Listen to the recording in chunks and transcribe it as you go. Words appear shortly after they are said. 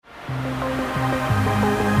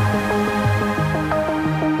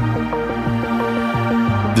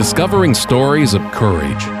discovering stories of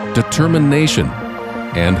courage, determination,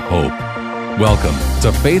 and hope. Welcome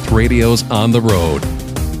to Faith Radio's On the Road.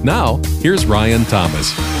 Now, here's Ryan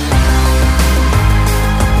Thomas.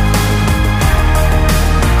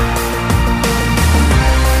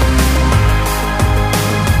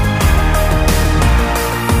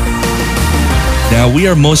 Now, we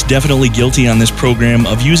are most definitely guilty on this program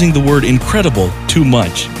of using the word incredible too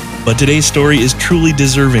much, but today's story is truly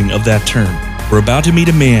deserving of that term. We're about to meet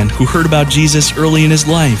a man who heard about Jesus early in his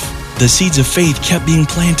life. The seeds of faith kept being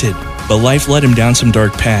planted, but life led him down some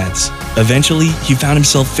dark paths. Eventually, he found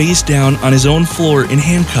himself face down on his own floor in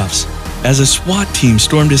handcuffs as a SWAT team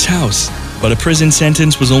stormed his house. But a prison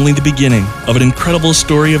sentence was only the beginning of an incredible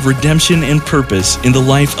story of redemption and purpose in the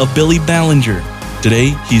life of Billy Ballinger.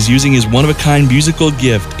 Today, he's using his one-of-a-kind musical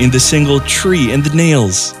gift in the single Tree and the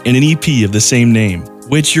Nails and an EP of the same name,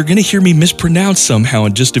 which you're going to hear me mispronounce somehow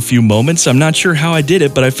in just a few moments. I'm not sure how I did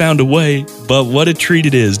it, but I found a way. But what a treat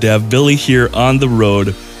it is to have Billy here on the road.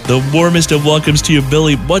 The warmest of welcomes to you,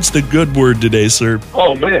 Billy. What's the good word today, sir?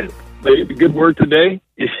 Oh, man. The good word today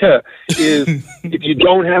is if you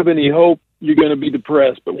don't have any hope, you're going to be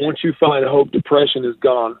depressed. But once you find hope, depression is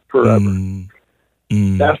gone forever.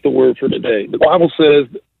 That's the word for today. The Bible says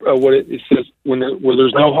it says where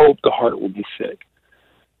there's no hope, the heart will be sick.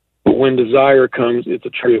 But when desire comes, it's a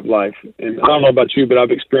tree of life. And I don't know about you, but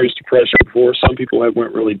I've experienced depression before. Some people have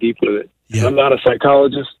went really deep with it. Yeah. I'm not a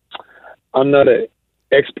psychologist. I'm not an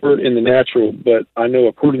expert in the natural, but I know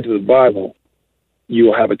according to the Bible, you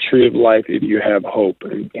will have a tree of life if you have hope.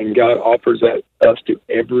 And God offers that us to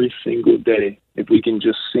every single day if we can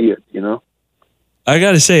just see it, you know? I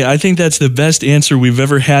got to say, I think that's the best answer we've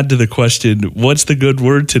ever had to the question, what's the good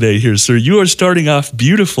word today here, sir? You are starting off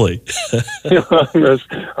beautifully.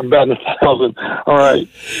 I'm batting 1,000. All right.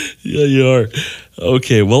 Yeah, you are.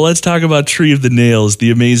 Okay, well, let's talk about Tree of the Nails,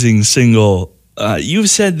 the amazing single.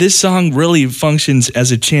 You've said this song really functions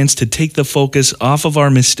as a chance to take the focus off of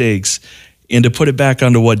our mistakes and to put it back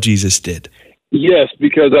onto what Jesus did. Yes,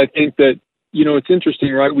 because I think that, you know, it's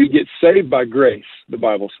interesting, right? We get saved by grace, the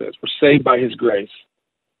Bible says. We're saved by His grace,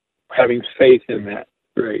 having faith in that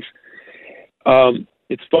grace.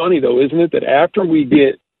 It's funny, though, isn't it, that after we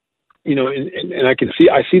get, you know, and I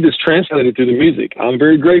see this translated through the music. I'm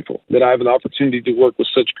very grateful that I have an opportunity to work with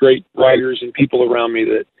such great writers and people around me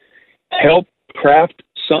that help craft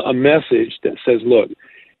a message that says, look,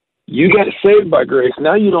 you got saved by grace.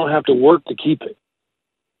 Now you don't have to work to keep it.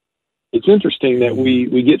 It's interesting that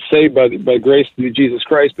we get saved by grace through Jesus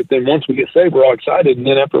Christ, but then once we get saved, we're all excited, and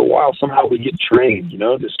then after a while, somehow we get trained, you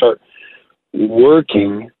know, to start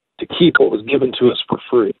working to keep what was given to us for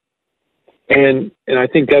free. And I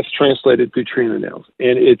think that's translated through Tree and the Nails.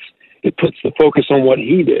 And it puts the focus on what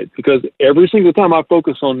He did, because every single time I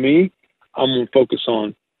focus on me, I'm going to focus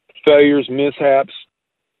on failures, mishaps.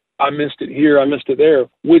 I missed it here, I missed it there,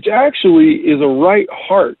 which actually is a right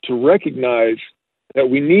heart to recognize that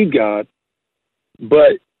we need God,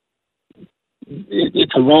 but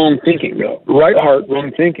it's a wrong thinking, though. Right heart,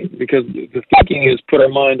 wrong thinking, because the thinking is put our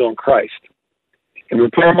mind on Christ. And when we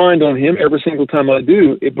put our mind on Him, every single time I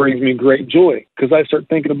do, it brings me great joy, because I start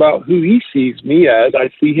thinking about who He sees me as. I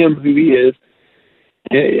see Him who He is.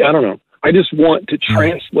 I don't know. I just want to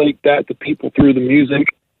translate that to people through the music,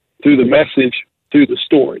 through the message, through the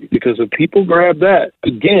story, because if people grab that,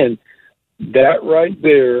 again, that right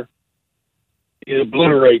there, it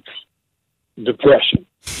obliterates depression.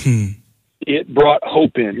 It brought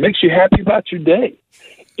hope in. Makes you happy about your day.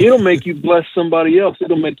 It'll make you bless somebody else.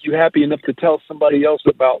 It'll make you happy enough to tell somebody else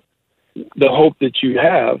about the hope that you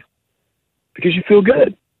have because you feel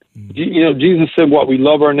good. You know, Jesus said, we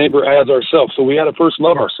love our neighbor as ourselves. So we got to first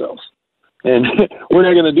love ourselves. And we're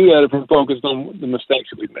not going to do that if we're focused on the mistakes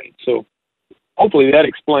that we've made. So hopefully that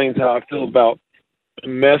explains how I feel about the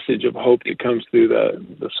message of hope that comes through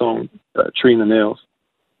the song Tree and the Nails.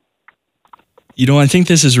 You know, I think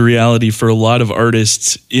this is a reality for a lot of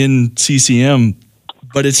artists in CCM,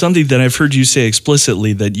 but it's something that I've heard you say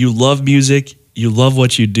explicitly, that you love music, you love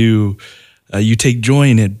what you do, you take joy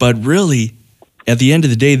in it, but really, at the end of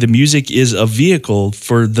the day, the music is a vehicle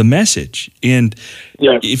for the message. And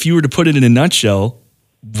if you were to put it in a nutshell,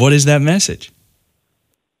 what is that message?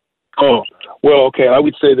 Oh, well, okay, I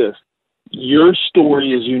would say this. Your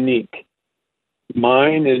story is unique.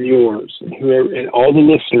 Mine and yours, and whoever, and all the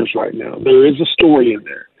listeners right now. There is a story in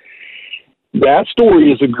there. That story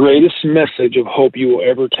is the greatest message of hope you will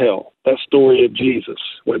ever tell. That story of Jesus,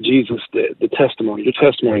 what Jesus did, the testimony, your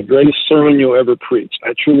testimony, greatest sermon you'll ever preach.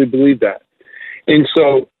 I truly believe that. And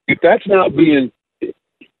so, if that's not being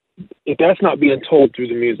told through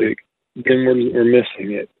the music, then we're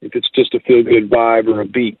missing it. If it's just a feel-good vibe or a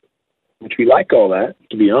beat, which we like all that,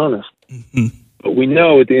 to be honest. Mm-hmm. But we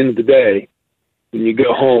know at the end of the day, when you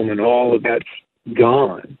go home and all of that's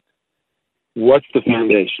gone, what's the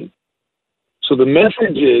foundation? So the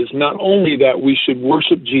message is not only that we should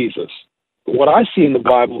worship Jesus, but what I see in the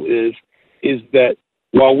Bible is that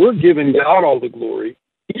while we're giving God all the glory,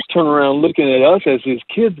 he's turning around looking at us as his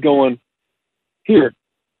kids going, here,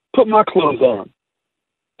 put my clothes on,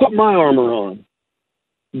 put my armor on,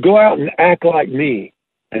 go out and act like me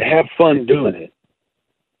and have fun doing it.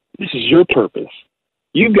 This is your purpose.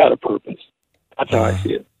 You've got a purpose. That's how I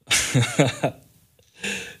see it.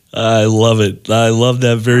 I love it. I love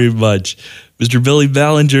that very much. Mr. Billy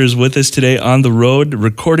Ballinger is with us today on the road,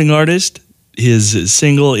 recording artist. His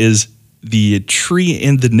single is The Tree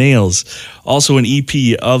and the Nails, also an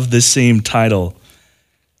EP of the same title.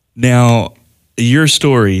 Now, your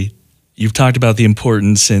story, you've talked about the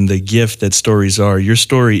importance and the gift that stories are. Your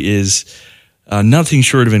story is nothing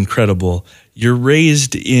short of incredible. You're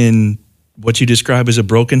raised in what you describe as a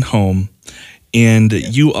broken home, and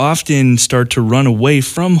you often start to run away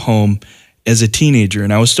from home as a teenager.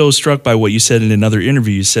 And I was so struck by what you said in another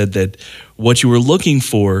interview. You said that what you were looking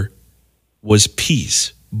for was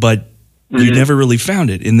peace, but you never really found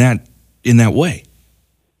it in that way.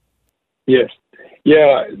 Yes.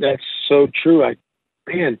 Yeah, that's so true.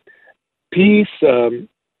 Peace,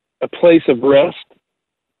 a place of rest,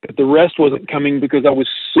 but the rest wasn't coming because I was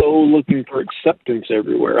so looking for acceptance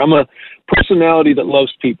everywhere. I'm a personality that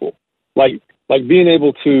loves people, like being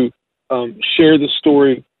able to share the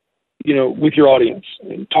story, with your audience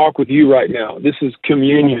and talk with you right now. This is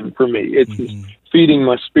communion for me. It's feeding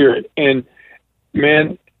my spirit. And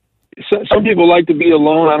man, some people like to be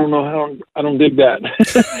alone. I don't know how. I don't dig that.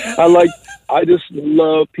 I just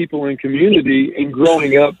love people in community. And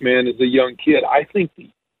growing up, man, as a young kid, I think,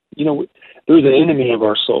 there's an enemy of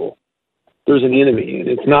our soul. There's an enemy, and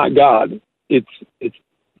it's not God. It's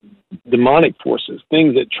demonic forces,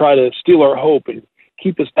 things that try to steal our hope and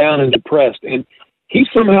keep us down and depressed. And he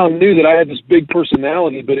somehow knew that I had this big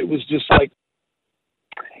personality, but it was just like,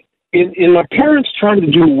 in my parents trying to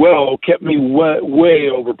do well kept me way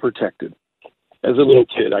overprotected as a little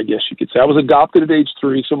kid, I guess you could say. I was adopted at age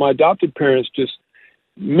 3, so my adopted parents just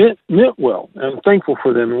meant well. And I'm thankful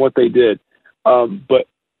for them and what they did. But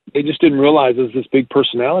they just didn't realize there's this big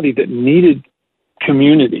personality that needed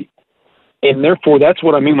community. And therefore, that's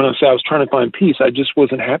what I mean when I say I was trying to find peace. I just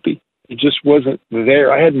wasn't happy. It just wasn't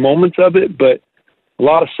there. I had moments of it, but a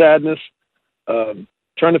lot of sadness,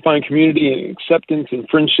 trying to find community and acceptance and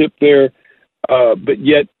friendship there. But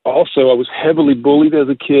yet also I was heavily bullied as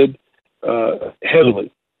a kid,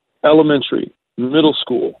 heavily. Elementary, middle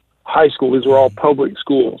school, high school. These were all public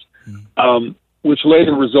schools, which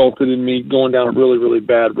later resulted in me going down a really, really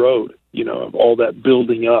bad road, of all that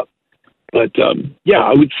building up. But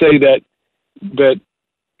I would say that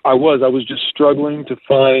I was just struggling to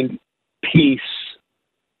find peace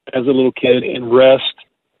as a little kid and rest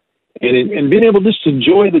and being able just to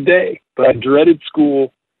enjoy the day. But I dreaded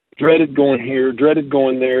school, dreaded going here, dreaded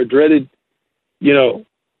going there, dreaded,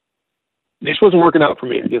 this wasn't working out for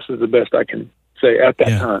me, I guess is the best I can say at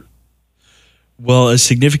that time. Well, a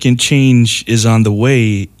significant change is on the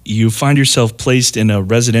way. You find yourself placed in a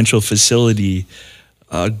residential facility,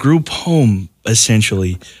 a group home,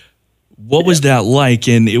 essentially. What was that like?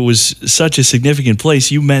 And it was such a significant place.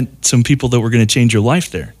 You met some people that were going to change your life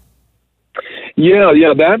there. Yeah.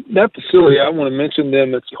 That facility, I want to mention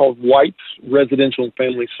them. It's called White's Residential and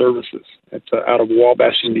Family Services. It's out of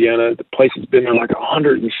Wabash, Indiana. The place has been there like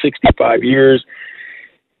 165 years.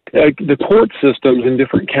 The court systems in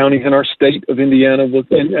different counties in our state of Indiana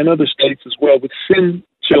and other states as well would send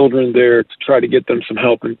children there to try to get them some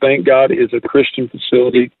help. And thank God it is a Christian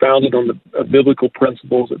facility founded on the biblical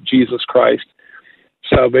principles of Jesus Christ,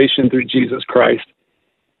 salvation through Jesus Christ.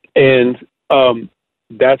 And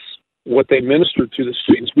that's what they ministered to the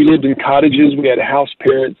students. We lived in cottages. We had house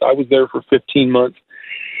parents. I was there for 15 months.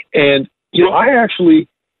 And,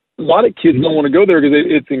 a lot of kids don't want to go there because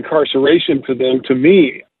it's incarceration for them. To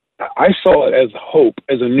me, I saw it as hope,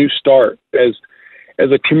 as a new start, as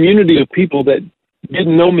a community of people that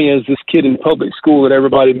didn't know me as this kid in public school that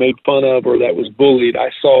everybody made fun of or that was bullied.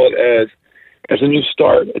 I saw it as a new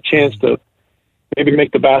start, a chance to maybe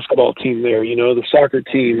make the basketball team there, the soccer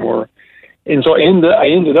team, and so I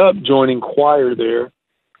ended up joining choir there,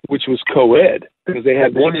 which was co-ed, because they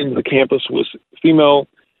had one end of the campus was female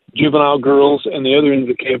juvenile girls, and the other end of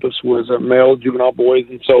the campus was male juvenile boys.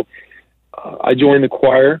 And so I joined the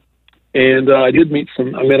choir, and I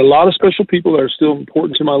met a lot of special people that are still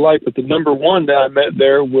important to my life. But the number one that I met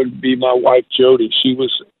there would be my wife, Jody. She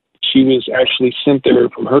She was actually sent there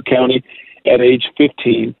from her county at age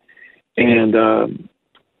 15, and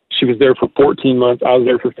she was there for 14 months. I was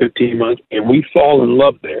there for 15 months, and we fall in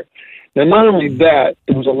love there. Now, not only that,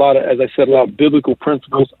 there was a lot of, as I said, a lot of biblical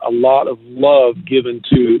principles, a lot of love given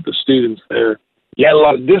to the students there. You had a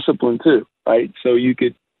lot of discipline, too, right? So you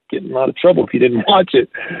could get in a lot of trouble if you didn't watch it.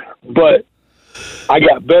 But I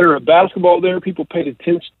got better at basketball there. People paid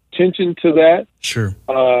attention to that. Sure.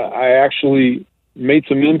 I actually made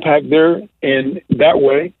some impact there, and that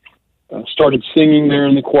way started singing there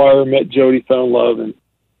in the choir, met Jody, fell in love,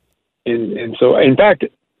 and so, in fact,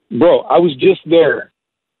 bro, I was just there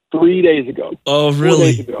 3 days ago. Oh, really? 4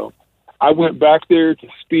 days ago. I went back there to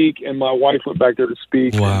speak, and my wife went back there to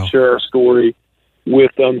speak Wow. and share our story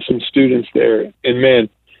with some students there. And, man,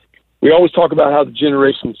 we always talk about how the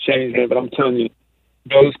generations change, man, but I'm telling you,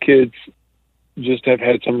 those kids just have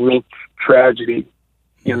had some real tragedy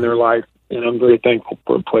in their life, and I'm very thankful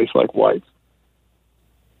for a place like White's.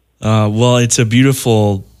 Well, it's a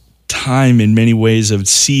beautiful time in many ways of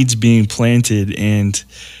seeds being planted, and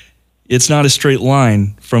it's not a straight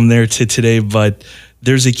line from there to today, but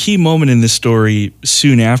there's a key moment in this story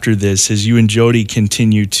soon after this as you and Jody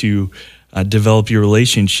continue to develop your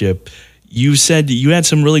relationship. You said you had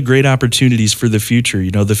some really great opportunities for the future.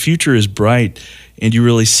 You know, the future is bright, and you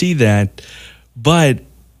really see that, but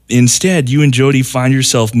instead, you and Jody find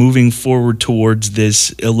yourself moving forward towards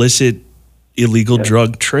this illegal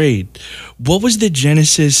drug trade. What was the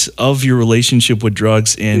genesis of your relationship with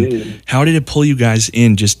drugs, and how did it pull you guys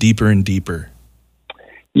in just deeper and deeper?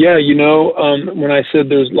 Yeah, you know, when I said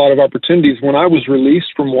there's a lot of opportunities, when I was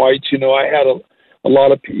released from White's, you know, I had a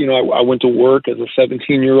lot of, you know, I went to work as a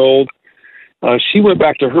 17-year-old. She went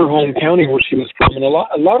back to her home county where she was from, and a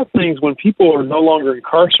lot of things, when people are no longer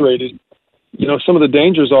incarcerated, you know, some of the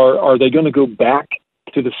dangers are they going to go back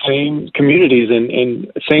to the same communities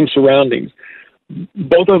and same surroundings?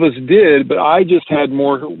 Both of us did, but I just had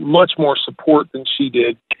much more support than she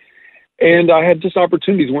did. And I had just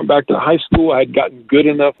opportunities. Went back to high school. I had gotten good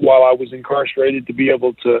enough while I was incarcerated to be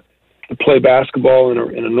able to play basketball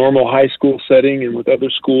in a normal high school setting and with other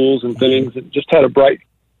schools and things. And just had a bright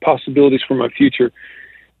possibilities for my future.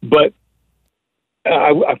 But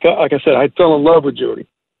I felt, like I said, I fell in love with Jody.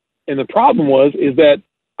 And the problem is that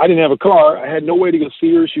I didn't have a car. I had no way to go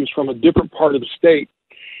see her. She was from a different part of the state.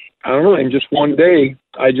 I don't know. And just one day,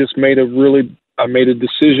 I just made a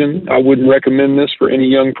decision. I wouldn't recommend this for any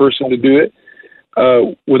young person to do it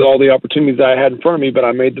with all the opportunities I had in front of me. But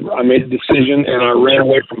I made a decision, and I ran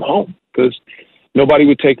away from home because nobody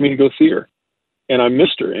would take me to go see her, and I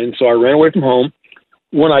missed her. And so I ran away from home.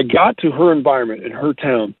 When I got to her environment in her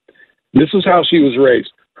town, this is how she was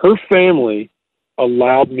raised. Her family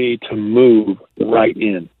allowed me to move right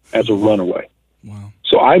in as a runaway. Wow.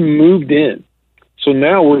 So I moved in. So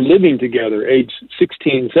now we're living together, age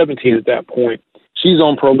 16, 17 at that point. She's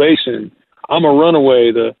on probation. I'm a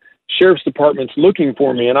runaway. The sheriff's department's looking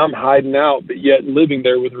for me, and I'm hiding out, but yet living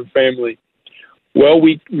there with her family. Well,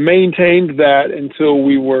 we maintained that until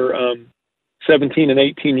we were 17 and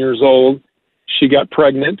 18 years old. She got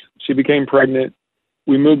pregnant. She became pregnant.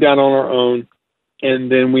 We moved out on our own,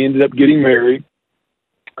 and then we ended up getting married.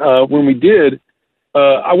 When we did,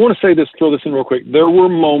 I want to say this, throw this in real quick. There were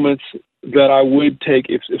moments that I would take,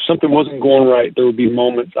 if something wasn't going right, there would be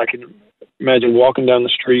moments I can imagine walking down the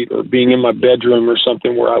street or being in my bedroom or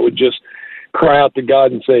something where I would just cry out to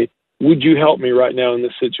God and say, would you help me right now in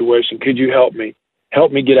this situation? Could you help me?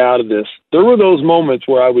 Help me get out of this. There were those moments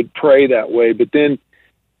where I would pray that way, but then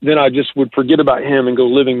I just would forget about him and go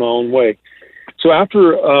living my own way. So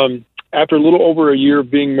after a little over a year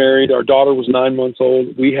of being married, our daughter was 9 months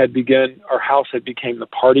old. Our house had become the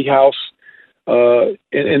party house.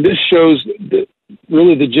 And this shows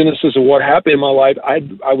really the genesis of what happened in my life.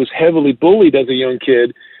 I was heavily bullied as a young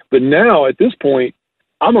kid, but now at this point,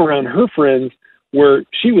 I'm around her friends where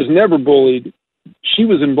she was never bullied. She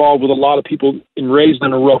was involved with a lot of people and raised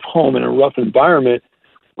in a rough home, in a rough environment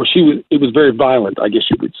where it was very violent, I guess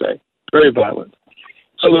you would say, very violent.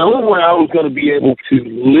 So the only way I was going to be able to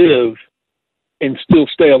live and still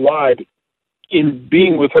stay alive in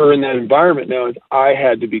being with her in that environment now is I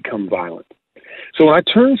had to become violent. So when I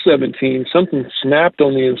turned 17, something snapped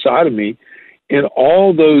on the inside of me, and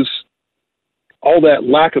all that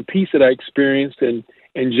lack of peace that I experienced and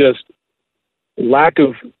just lack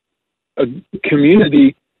of a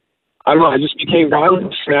community, I don't know, I just became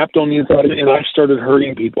violent, snapped on the inside of me, and I started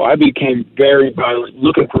hurting people. I became very violent,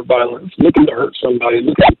 looking for violence, looking to hurt somebody,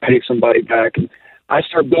 looking to pay somebody back. And I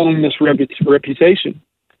started building this reputation.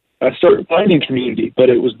 I started finding community, but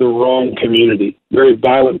it was the wrong community. Very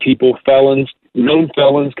violent people, felons, known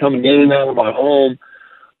felons coming in and out of my home,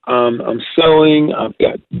 I'm selling. I've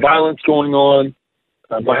got violence going on.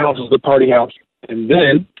 My house is the party house. And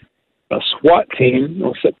then a SWAT team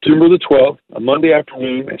on September the 12th, a Monday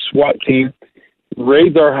afternoon, a SWAT team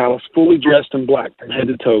raids our house, fully dressed in black from head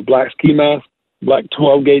to toe, black ski mask, black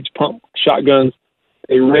 12-gauge pump shotguns.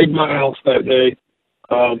 They raid my house that day.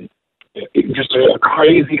 Just a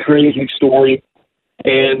crazy, crazy story.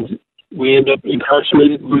 And we end up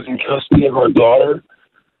incarcerated, losing custody of our daughter.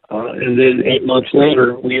 And then 8 months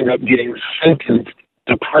later, we end up getting sentenced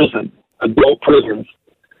to prison, adult prisons,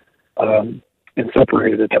 and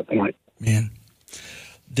separated at that point. Man,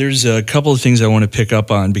 there's a couple of things I want to pick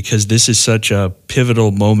up on because this is such a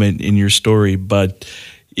pivotal moment in your story. But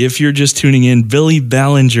if you're just tuning in, Billy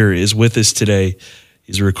Ballinger is with us today.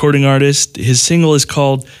 He's a recording artist. His single is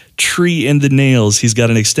called Tree and the Nails. He's got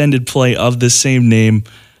an extended play of the same name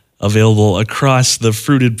available across the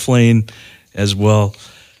Fruited Plain as well.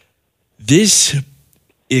 This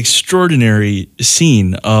extraordinary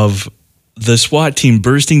scene of the SWAT team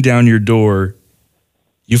bursting down your door,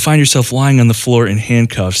 you find yourself lying on the floor in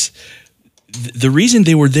handcuffs. The reason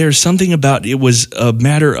they were there, something about it was a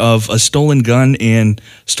matter of a stolen gun and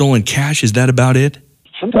stolen cash. Is that about it?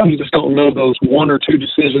 Sometimes you just don't know those one or two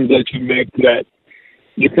decisions that you make that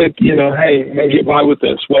you think, hey, maybe get by with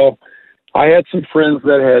this. Well, I had some friends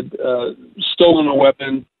that had stolen a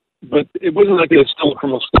weapon, but it wasn't like they had stolen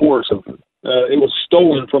from a store or something. It was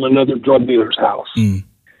stolen from another drug dealer's house,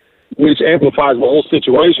 which amplifies the whole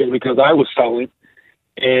situation because I was selling,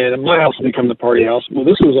 and my house had become the party house. Well,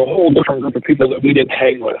 this was a whole different group of people that we didn't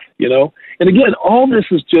hang with, And again, all this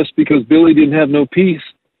is just because Billy didn't have no peace.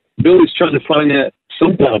 Billy's trying to find that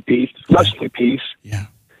some kind of peace, fleshly peace,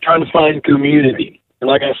 trying to find community. And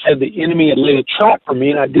like I said, the enemy had laid a trap for me,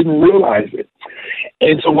 and I didn't realize it.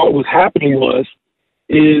 And so what was happening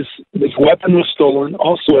is this weapon was stolen,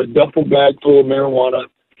 also a duffel bag full of marijuana,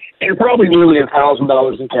 and probably nearly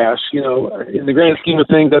 $1,000 in cash. In the grand scheme of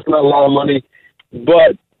things, that's not a lot of money,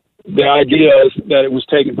 but the idea is that it was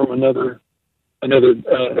taken from another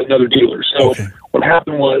dealer. So what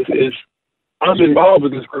happened is I was involved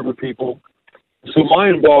with this group of people. So my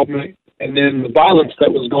involvement and then the violence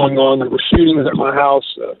that was going on, there were shootings at my house.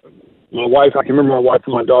 My wife, I can remember my wife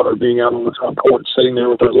and my daughter being out on the front porch sitting there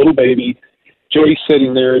with our little baby. Jody's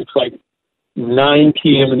sitting there. It's like 9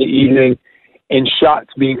 p.m. in the evening and shots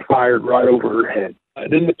being fired right over her head.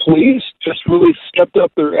 And then the police just really stepped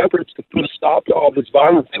up their efforts to put a stop to all this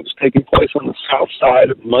violence that was taking place on the south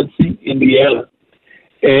side of Muncie, Indiana.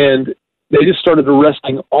 And they just started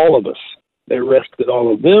arresting all of us. They arrested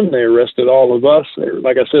all of them. They arrested all of us.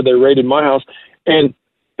 Like I said, they raided my house. And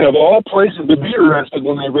of all places to be arrested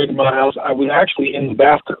when they raided my house, I was actually in the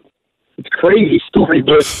bathroom. It's a crazy story,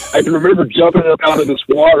 but I can remember jumping up out of this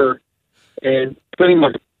water and grabbing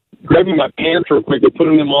my pants real quick and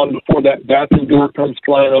putting them on before that bathroom door comes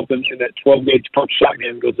flying open and that 12-gauge pump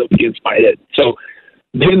shotgun goes up against my head. So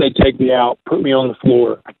then they take me out, put me on the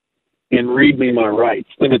floor, and read me my rights.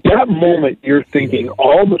 And at that moment, you're thinking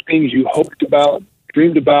all the things you hoped about,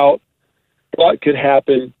 dreamed about, thought could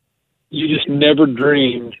happen. You just never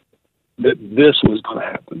dreamed that this was going to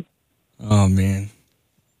happen. Oh, man.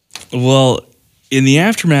 Well, in the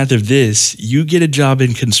aftermath of this, you get a job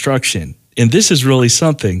in construction. And this is really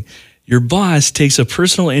something. Your boss takes a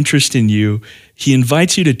personal interest in you. He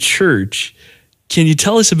invites you to church. Can you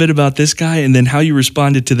tell us a bit about this guy and then how you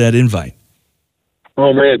responded to that invite?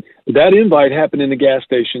 Oh, man. That invite happened in the gas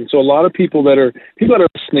station. So a lot of people that are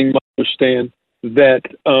listening might understand that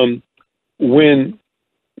when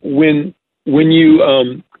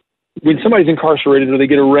somebody's incarcerated or they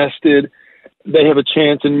get arrested, they have a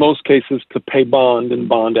chance in most cases to pay bond and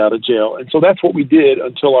bond out of jail. And so that's what we did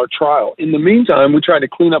until our trial. In the meantime, we tried to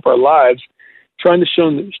clean up our lives, trying to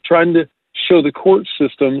show the court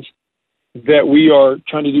systems that we are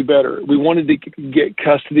trying to do better. We wanted to get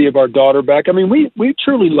custody of our daughter back. I mean, we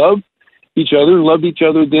truly loved each other and loved each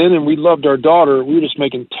other then, and we loved our daughter. We were just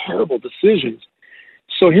making terrible decisions.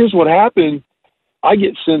 So here's what happened. I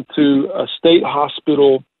get sent to a state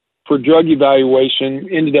hospital for drug evaluation,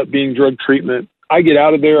 ended up being drug treatment. I get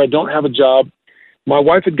out of there. I don't have a job. My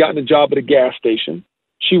wife had gotten a job at a gas station.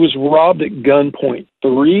 She was robbed at gunpoint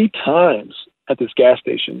 3 times at this gas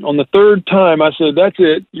station. On the 3rd time, I said, that's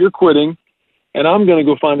it, you're quitting, and I'm going to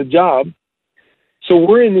go find a job. So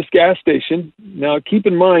we're in this gas station. Now, keep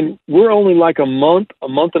in mind, we're only like a month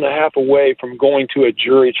and a half away from going to a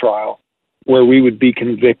jury trial where we would be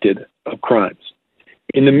convicted of crimes.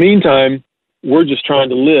 In the meantime, we're just trying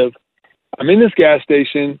to live. I'm in this gas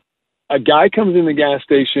station. A guy comes in the gas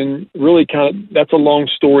station, really that's a long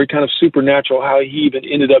story, kind of supernatural how he even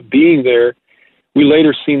ended up being there. we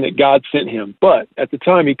later seen that God sent him. But at the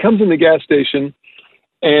time, he comes in the gas station,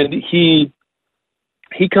 and he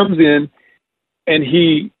comes in, and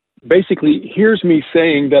he basically hears me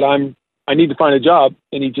saying that I need to find a job,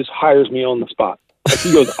 and he just hires me on the spot. Like,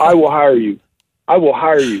 he goes, "I will hire you. I will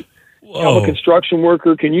hire you. Whoa. I'm a construction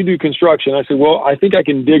worker. Can you do construction?" I said, "Well, I think I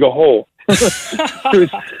can dig a hole."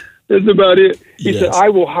 That's about it. He said, "I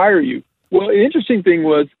will hire you." Well, the interesting thing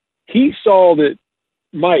was, he saw that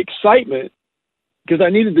my excitement, because I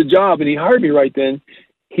needed the job and he hired me right then,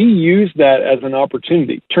 he used that as an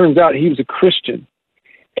opportunity. Turns out he was a Christian.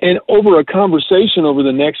 And over a conversation over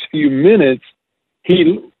the next few minutes,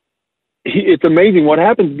 it's amazing what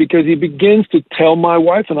happens, because he begins to tell my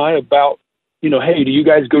wife and I about, "Hey, do you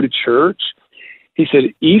guys go to church?" He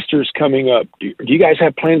said, "Easter's coming up. Do you guys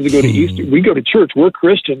have plans to go to Easter? We go to church. We're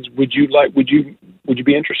Christians. Would you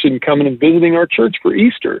be interested in coming and visiting our church for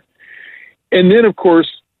Easter?" And then, of course,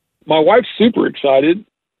 my wife's super excited.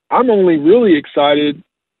 I'm only really excited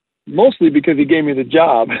mostly because he gave me the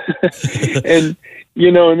job. And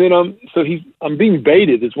then I'm being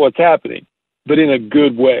baited is what's happening, but in a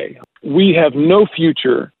good way. We have no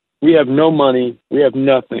future. We have no money. We have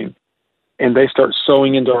nothing. And they start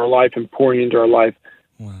sowing into our life and pouring into our life.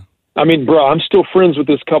 Wow. I mean, bro, I'm still friends with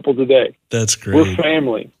this couple today. That's great. We're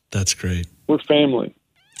family. That's great. We're family.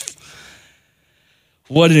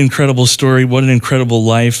 What an incredible story. What an incredible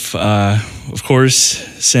life. Of course,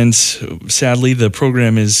 since sadly the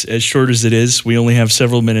program is as short as it is, we only have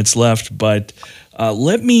several minutes left, but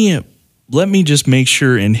let me just make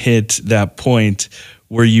sure and hit that point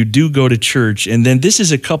where you do go to church. And then this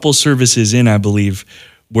is a couple services in, I believe,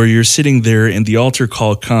 where you're sitting there and the altar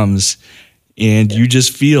call comes and you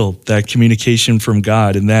just feel that communication from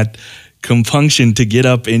God and that compunction to get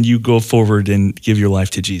up and you go forward and give your life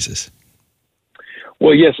to Jesus.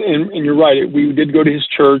 Well, yes, and you're right. We did go to his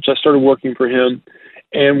church. I started working for him,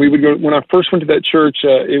 and we would go. When I first went to that church,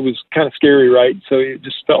 it was kind of scary, right? So it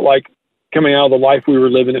just felt like coming out of the life we were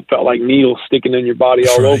living. It felt like needles sticking in your body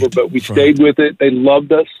all over, but we stayed with it. They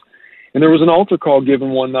loved us. And there was an altar call given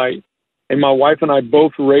one night, and my wife and I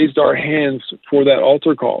both raised our hands for that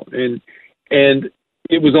altar call. And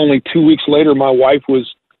it was only 2 weeks later, my wife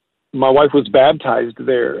was baptized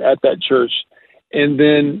there at that church. And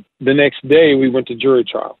then the next day we went to jury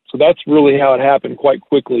trial. So that's really how it happened, quite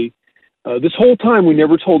quickly. This whole time we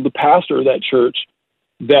never told the pastor of that church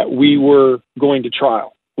that we were going to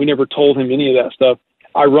trial. We never told him any of that stuff.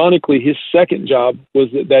 Ironically, his second job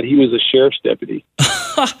was that he was a sheriff's deputy.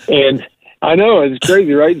 And I know, it's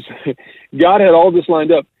crazy, right? God had all this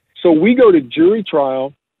lined up. So we go to jury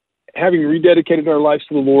trial, having rededicated our lives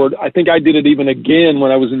to the Lord. I think I did it even again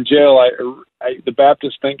when I was in jail. The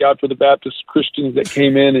Baptists, thank God for the Baptist Christians that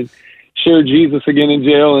came in and shared Jesus again in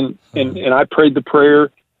jail. And I prayed the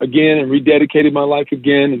prayer again and rededicated my life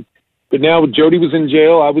again. But now Jody was in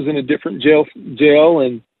jail. I was in a different jail,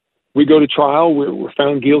 and we go to trial. We're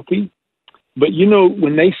found guilty. But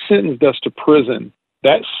when they sentenced us to prison,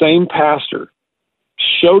 that same pastor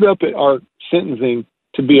showed up at our sentencing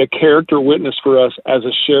to be a character witness for us as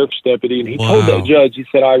a sheriff's deputy. And he told that judge, he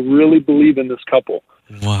said, "I really believe in this couple.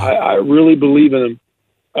 Wow. I really believe in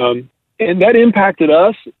them." And that impacted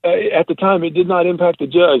us. At the time, it did not impact the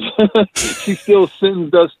judge. She still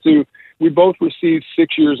sentenced us we both received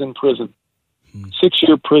 6 years in prison,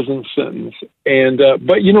 6-year prison sentence. And,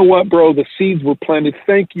 but you know what, bro? The seeds were planted.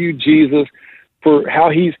 Thank you, Jesus, for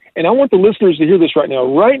how and I want the listeners to hear this right now.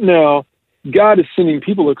 Right now, God is sending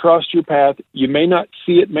people across your path. You may not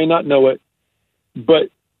see it, may not know it,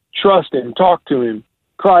 but trust him, talk to him,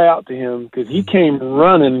 cry out to him, because he came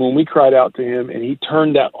running when we cried out to him, and he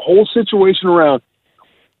turned that whole situation around,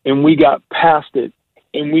 and we got past it,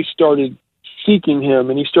 and we started seeking him,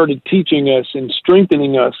 and he started teaching us and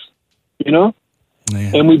strengthening us, Man.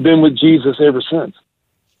 And we've been with Jesus ever since.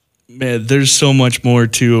 Man, there's so much more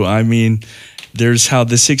too. I mean, there's how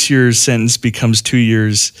the 6-year sentence becomes 2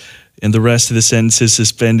 years and the rest of the sentence is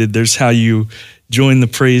suspended. There's how you join the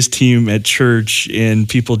praise team at church and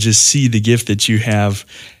people just see the gift that you have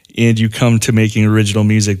and you come to making original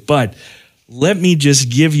music. But let me just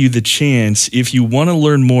give you the chance, if you want to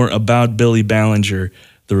learn more about Billy Ballinger,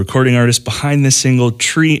 the recording artist behind the single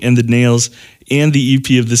Tree and the Nails and the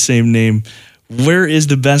EP of the same name, where is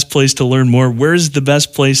the best place to learn more? Where is the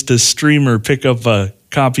best place to stream or pick up a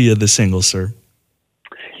copy of the single, sir?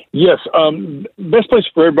 Yes, best place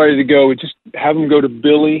for everybody to go is just have them go to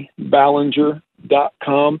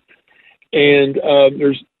billyballinger.com, and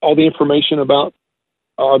there's all the information about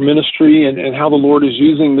our ministry and how the Lord is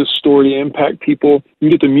using this story to impact people. You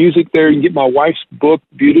can get the music there. You can get my wife's book,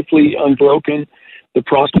 Beautifully Unbroken, The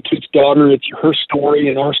Prostitute's Daughter. It's her story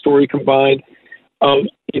and our story combined.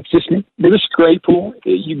 we're just grateful.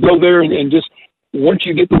 You go there and just, once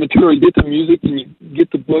you get the material, you get the music, and you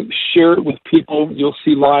get the book, share it with people, you'll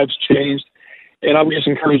see lives changed. And I would just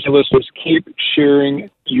encourage the listeners, keep sharing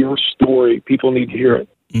your story. People need to hear it.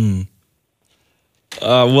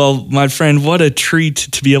 Well, my friend, what a treat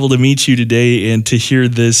to be able to meet you today and to hear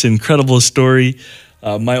this incredible story.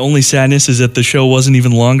 My only sadness is that the show wasn't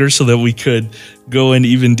even longer so that we could go in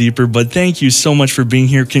even deeper. But thank you so much for being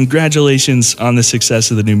here. Congratulations on the success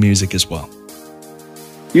of the new music as well.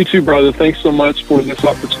 You too, brother. Thanks so much for this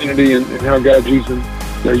opportunity and how God's using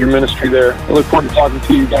your ministry there. I look forward to talking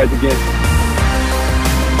to you guys again.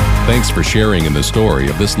 Thanks for sharing in the story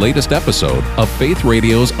of this latest episode of Faith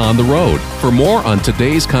Radio's On the Road. For more on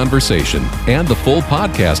today's conversation and the full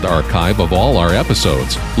podcast archive of all our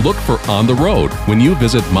episodes, look for On the Road when you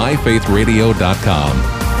visit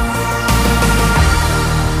myfaithradio.com.